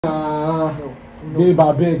Babe,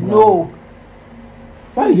 I beg. No.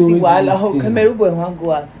 Why you See, always Cameroon Boy won't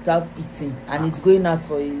go out without eating, and he's going out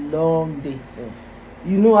for a long day. So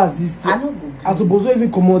you know, as this, I don't go. I suppose to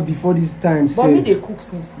even come out before this time. But me they cook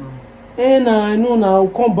since now. Nah, I know now. I'll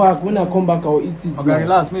come back. When I come back, I'll eat it. Okay,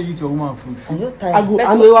 relax. Make you eat your woman food. I'm not tired. I go.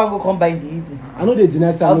 Let's say one go come by in the evening. I know they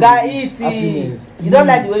deny say Okay, eat it. You don't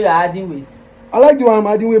like the way you're adding weight. I like the way I'm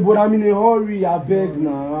adding weight, but I'm in a hurry. I beg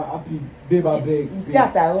now. Happy, babe, I beg. You see,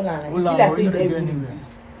 as I hold on, you feel like saying everything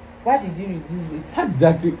reduce. Why did you reduce weight? How did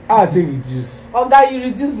that take? How I take reduce? Okay, you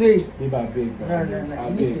reduce weight. Babe, I beg. No.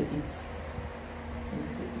 You need to eat.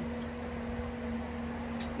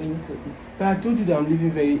 You need to eat. But I told you that I'm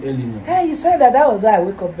leaving very early now. Hey, you said that was why I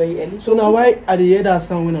wake up very early. So now why I dey hear that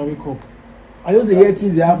sound when I wake up? I just hear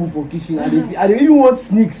things they happen for kitchen. I dey even want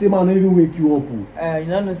sneak, say man, no even wake you up. You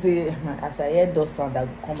don't know, say as I hear those sound that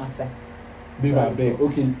will come outside. Babe, I beg.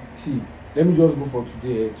 Okay, see, let me just go for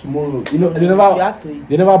today. Tomorrow, you know, You have to eat.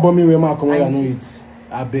 they never bought me where my come out. I know it.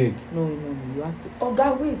 I beg. No, you have to. Oh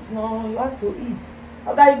God, wait, no, you have to eat.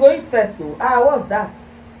 Okay, you go eat first though. What's that?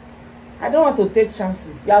 I don't want to take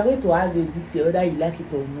chances. You are going to add weight this year, whether you like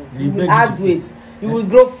it or not. You will add weight. You will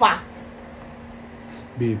grow fat.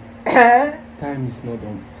 Babe, time is not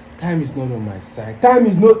on my side. Time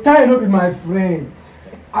no be my friend.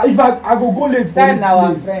 If I go late for Time this now,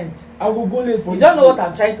 our place. friend. I will go late for You this don't know what place.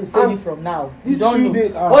 I'm trying to save you from now. You This don't few know.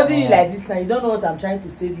 days, Holding you like this now, you don't know what I'm trying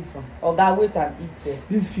to save you from. Oh God, wait and eat first.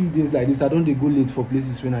 These few days like this, I don't dey go late for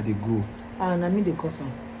places when I dey go. And I mean the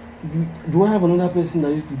cousin. Do I have another person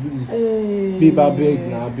that used to do this? Hey. Babe, I beg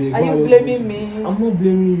now, I beg. Are you blaming me? I'm not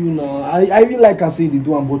blaming you now. I even like I say they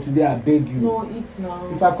do, but today I beg you. No, eat now.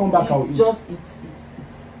 If I come back, I'll eat. Just eat.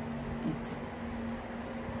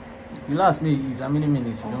 Relax, me eat. How many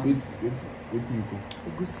minutes? You know? Wait till you go.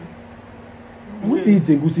 Egusi. If you eat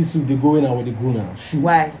egusi soup, they go in and when they go now. Shoot.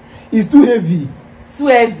 Why? It's too heavy. Too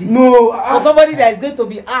heavy. No. For somebody that is going to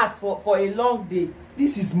be hard for a long day.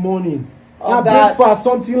 This is morning. Oh, Now God. breakfast,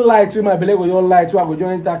 something light with my belly go your light, so I go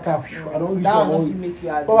join enter cap. I don't reach That my one own. fit make you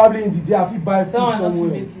hard. Probably in the day I fit buy food That one somewhere.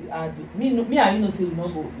 fit make you hard. Me and you know say you no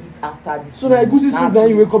go eat after this. So the egusi soup that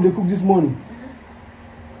you wake up, they cook this morning.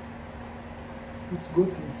 With goat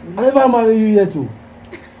meat. I never marry you yet too.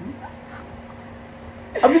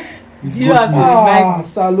 Do you have to remind me?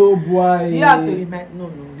 Salo boy. Do you have to remind? No.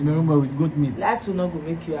 You remember with goat meat. That will not go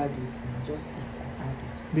make you hard it. Just eat and add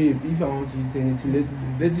it. Babe, if I want to eat anything,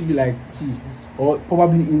 let it be like tea or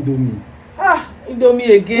probably Indomie.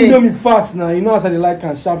 Indomie again. Indomie fast now. You know as I dey like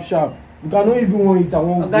and sharp. You cannot even want it. I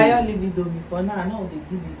want. Okay, you leave Indomie for now. I know they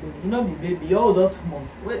give you Indomie. You know me, baby. You're old too much.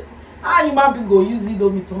 Wait. You might be go use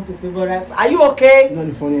Indomie turn to favorite. Are you okay? You know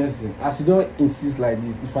the funniest thing. As she don't insist like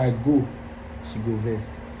this, if I go, she go vex.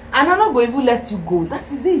 And I'm not going to even let you go.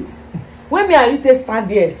 That is it. When me and you take stand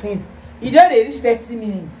there since you don't reach 30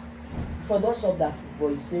 minutes for don't shop that food, boy.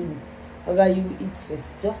 You say me. Okay, you eat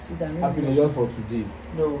first. Just sit down. Happy New Year for today.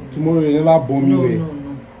 No. Tomorrow you never bomb me.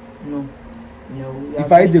 No.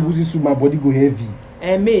 If I eat egusi soup, my body go heavy.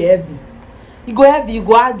 Me heavy. You go heavy. You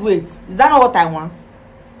go add weight. Is that not what I want?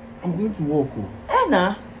 I'm going to work.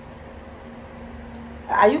 Nah.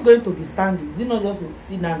 Are you going to be standing? Is it not just to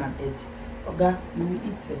sit down and edit? Okay, you will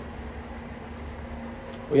eat first.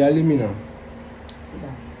 Oh yeah, leave me now. Sit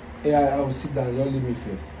down. Yeah, I will sit down. Don't leave me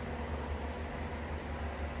first.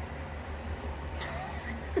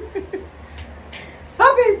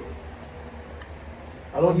 Stop it!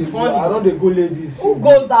 I don't dey go ladies. Who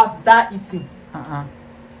goes out without eating? Uh-uh.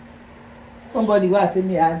 Somebody will say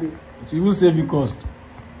me I do. It will even save you cost.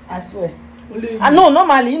 I swear. No,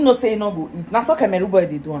 normally you know say you no go eat. Now so Cameroon Boy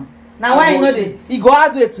they do. Now why you know they he go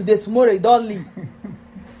out do it today, tomorrow he don't leave.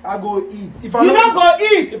 I go eat. If You don't go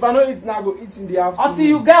eat If I don't eat now, I go eat in the afternoon. until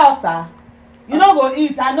you get outside. You don't go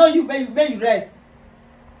eat. I know you may you rest.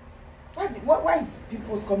 Why is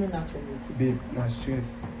pimples coming out from your face? Babe, that's stress.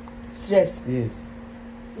 Stress. Yes.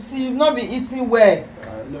 You see, you've not been eating well.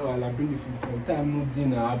 No, I'll bring the food from time no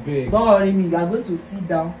dinner. I beg. Don't worry me. You are going to sit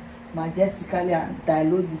down majestically and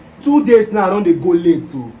download this. 2 days now, I don't dey go late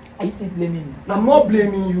too. Are you still blaming me? I'm not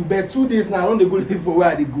blaming you, but 2 days now, I don't dey go late for where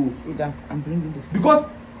I dey go. Sit down. I'm bringing this. Because,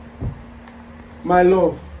 my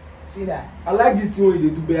love, Sweetheart. I like this thing when they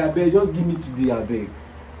do, but I beg, just give me today, I beg.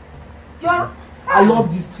 I love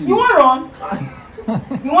this thing. You want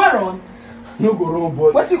run? You want run? No go wrong,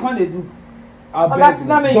 boy. What you gonna do? I beg, that's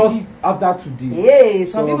not me. just after today. Hey,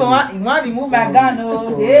 some people want remove my gun.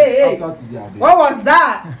 Oh, hey. After today, I beg. What was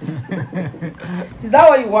that? Is that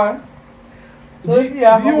what you want? So do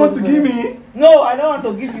you want to give me? No, I don't want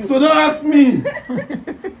to give you. So don't ask me.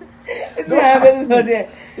 There.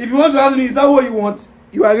 If you want to ask me, is that what you want?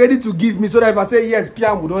 You are ready to give me so that if I say yes,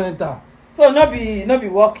 Pian will don't enter. So no be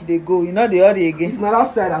work they go, you know the other again. If na that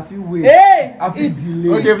side, I feel wait. Hey, I feel delay.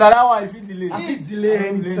 Okay, if na that one, if you delay. I feel delay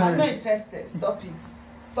I'm anytime. not interested. Stop it.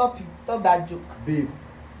 Stop that joke. Babe.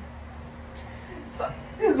 Stop.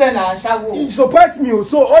 This is an shago. You surprise me. Oh.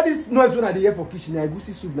 So all this noise when I dey hear for kitchen, I go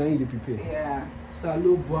see soup na they prepare. Yeah.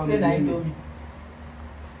 Salo boy. Say na Indomie.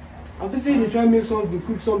 I'm just saying they try to make something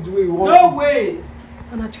quick, something way you want. No way.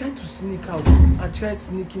 And I tried to sneak out. I tried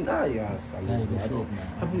sneaking. Yes, Yeah, you go shop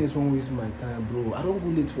now. Happiness won't waste my time, bro. I don't go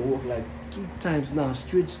late for work like 2 times now,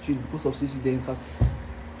 straight because of CC day. In fact,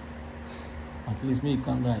 At least me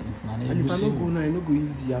calm down. It's not and if I don't go now, I don't go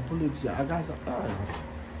easy. Apology. I guys,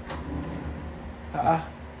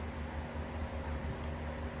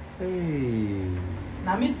 Hey.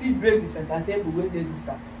 Now me still break the center table where they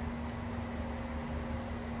distance.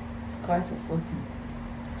 It's quite unfortunate.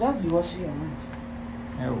 Just be washing your mind.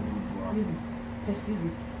 Hell, Really perceive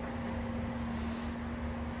it.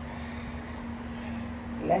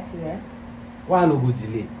 Like it, right? Why no go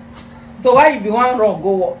delay? So why you be one wrong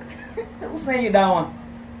go work? Who send you that one?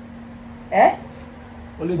 Eh?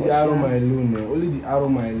 Only the aroma alone, eh? Only the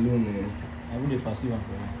aroma alone, I will be passive one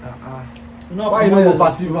for you. You know, Why you know your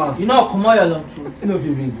passive one? You know, come on your long throat. You know if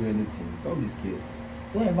you even do anything. Don't be scared.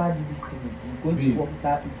 Don't ever do this thing again. Going Babe, to work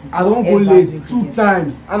without eating. I don't go Ever do late it 2 again.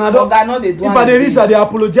 times, and I don't. Oga, no, they do If I dey reach, I dey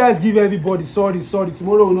apologize, give everybody sorry.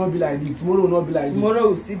 Tomorrow will not be like this. Tomorrow will not be like this. Tomorrow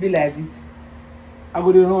will still be like this. I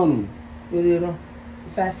go dey run. You dey run.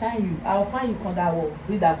 If I find you, I'll find you come that work,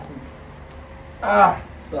 bring that food.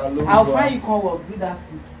 Salon. I'll find you come work, bring that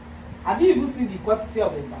food. Have you even seen the quantity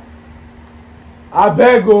of the bag? I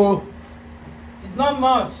beg o. It's not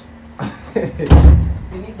much.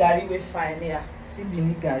 Benin Gary we fine here. See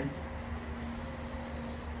Benin Gary.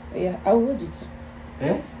 Yeah, I'll hold it.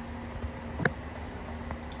 Eh?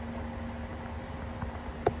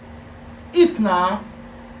 Eat now.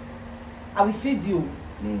 I will feed you.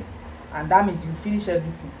 Mm. And that means you finish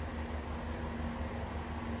everything.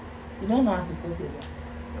 You don't know how to cut it.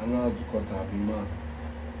 I know how to cut her, be man.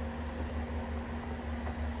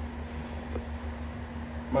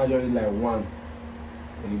 Majority like 1.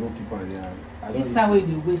 And you go keep on there. This time where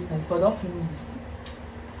they waste time, if I don't finish this thing,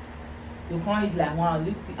 you can't eat like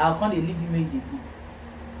one. I'll can't leave you make they do.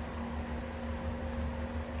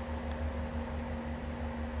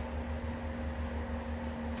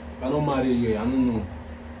 If I don't marry you, I don't know.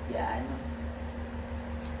 Yeah, I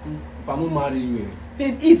know. If I don't marry you,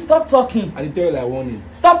 Babe, eat. Stop talking. I dey tell you like warning.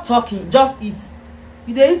 Stop talking. Just eat.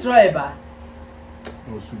 You dey eat raw eba?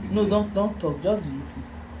 No, should be No, there. don't talk. Just be eating.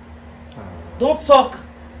 Ah. Don't talk.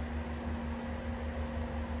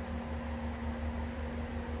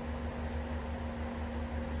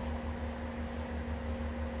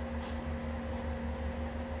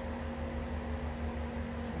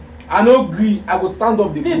 I no gree. I go stand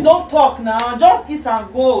up the Babe, don't talk now. Just eat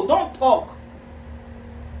and go. Don't talk.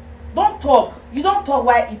 Don't talk. You don't talk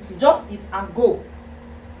while eating. Just eat and go.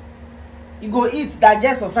 You go eat,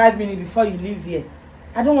 digest for 5 minutes before you leave here.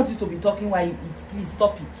 I don't want you to be talking while you eat. Please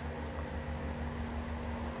stop it.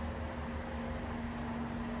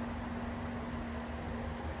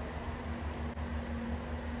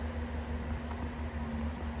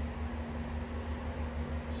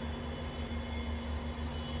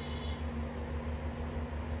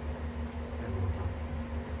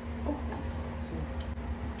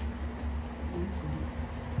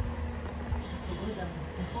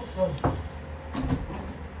 I'm so sorry.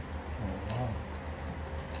 Wow.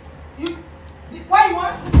 Why you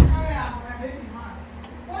want to carry out my baby man?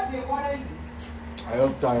 What they worry you? I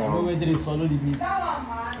don't tire. I know where they swallow the meat. That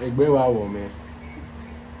one, man. Egbe wa wo me.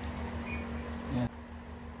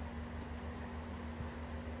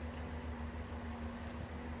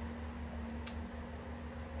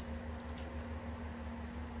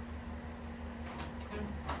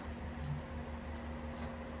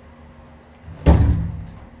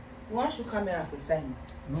 You want to shoot camera for sign?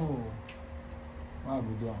 No. Why would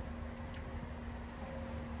you do?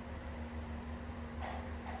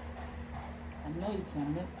 I'm not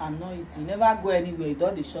eating. I'm not eating. You never go anywhere. You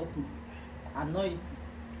don't dey shop me. I'm not eating.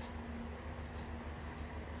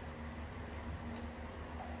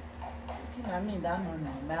 Okay, I mean that man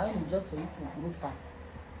now. My own is just for you to grow fat.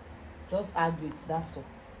 Just add weight. That's all.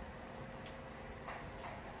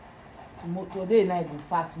 Today night go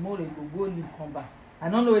fat. Tomorrow you go leave come back. I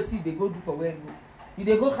don't know wetin they go do for where you go. You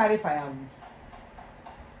dey go carry firewood.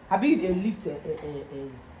 Abi you dey lift a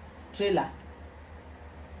trailer.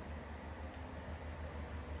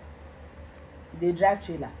 They drive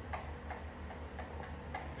trailer.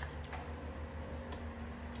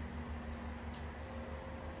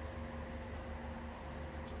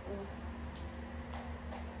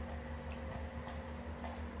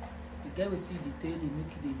 get what you dey tell you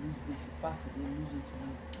make you dey lose weight. If you fat, you dey lose it.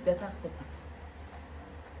 Better stop it.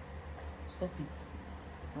 Stop it.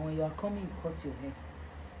 And when you are coming, cut your hair.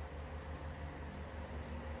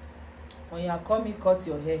 When you are coming, cut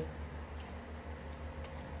your hair.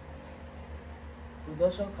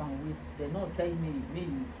 Production can wait. They not tell you may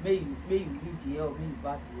you leave the hair or may you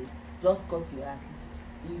back the hair. Just cut your hair at least.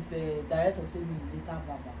 If director say me later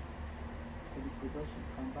barber for the production, you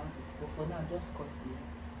can back it. But for now, just cut the hair.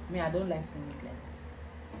 Me, I don't like seeing it like this.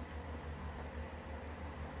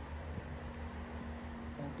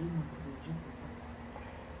 I do not to drink water.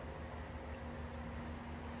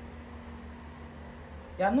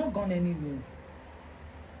 You have not gone anywhere.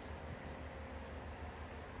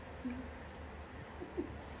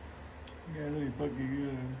 Yeah, I know you talk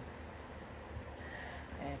again.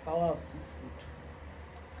 Power of sweet food.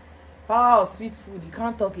 Power of sweet food. You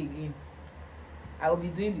can't talk again. I will be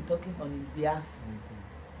doing the talking on his behalf.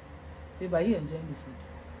 Babe, are you enjoying the food?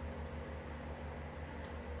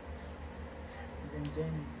 He's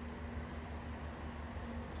enjoying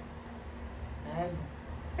it. Heaven.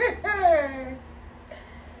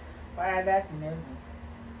 Paradise in heaven.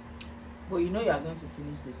 But you know you are going to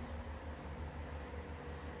finish this.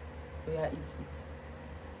 Oh yeah, eat.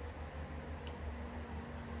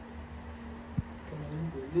 Cameroon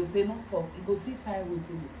Boy, you say no talk. You go see fine way to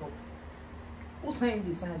the talk. Who saying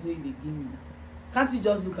the signs where you dey give me now? Can't you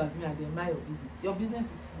just look at me and then mind your business? Your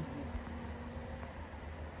business is food.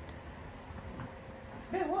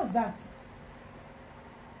 Babe, what's that?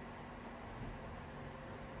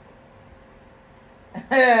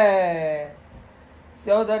 See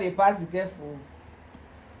how they pass, be careful.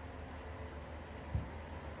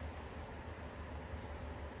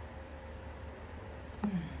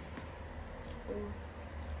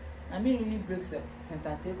 I mean, really break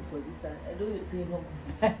center table for this side. I don't say no go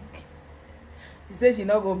back. She said she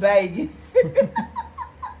not go buy again.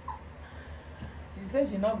 She said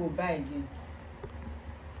she not go buy again.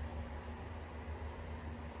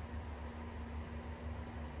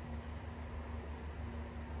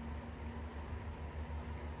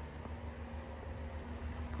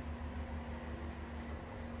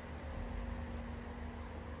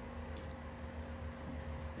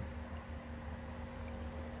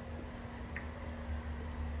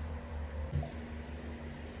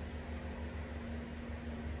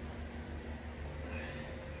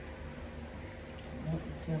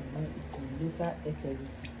 Later ate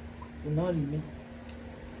everything. You not remain.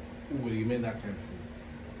 Who will remain that kind of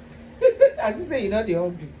food? I just say you know the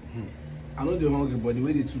hungry. I know the hungry, but the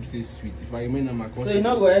way the soup tastes sweet. If I remain on my country. So you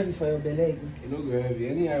not go heavy for your belly again? You not go heavy.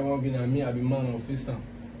 Any I want be na me, I be man on FaceTime.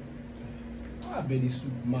 I bet the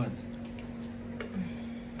soup mad.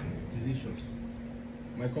 Delicious.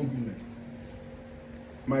 My compliments.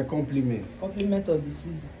 My compliments. Compliment of the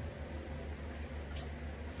season.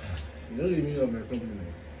 You don't leave me of my compliments.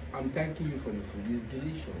 I'm thanking you for the food. It's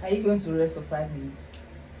delicious. Are you going to rest for 5 minutes?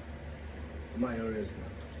 Am I on rest now?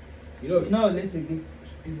 You know, no, let's again.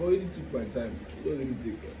 You've already took my time. You don't really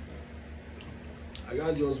take it. I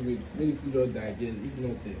gotta just wait. Maybe food just digest. If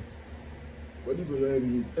not, what do you go to every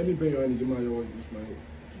minute? Any pain you want to give my wash, use my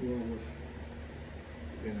 2-hour wash.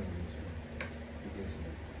 Then I'm going to.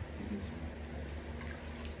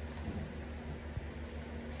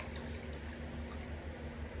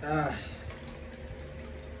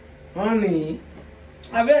 Honey.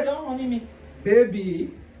 I bet don't honey me. Baby.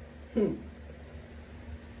 Oh,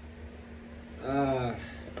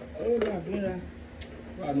 no, bring that.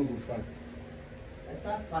 Why I no go fat? I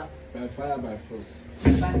can't fat. By fire, by force.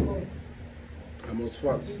 By force. I must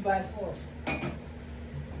fat. By force.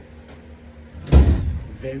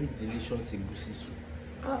 Very delicious egusi soup.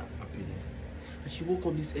 Happiness. And she woke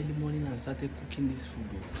up this early morning and started cooking this food.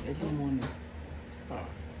 Early morning.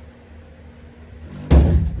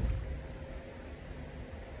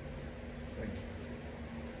 Thank you.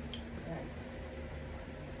 Right.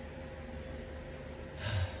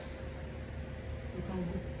 You can go.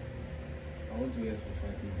 I want to rest for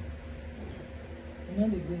 5 minutes. You know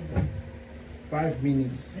they going there. 5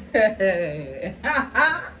 minutes.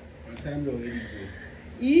 My time already go.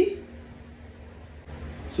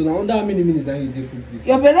 So now under how many minutes that you cook this?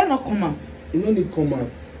 Your belly not come out. You no need come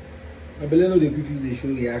out. My belly no dey quickly dey show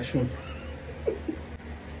reaction.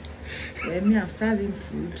 Let me have serving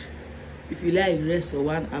food. If you like, rest for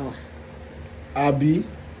 1 hour. Abi,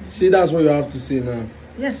 say that's what you have to say now.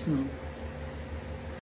 Yes, no.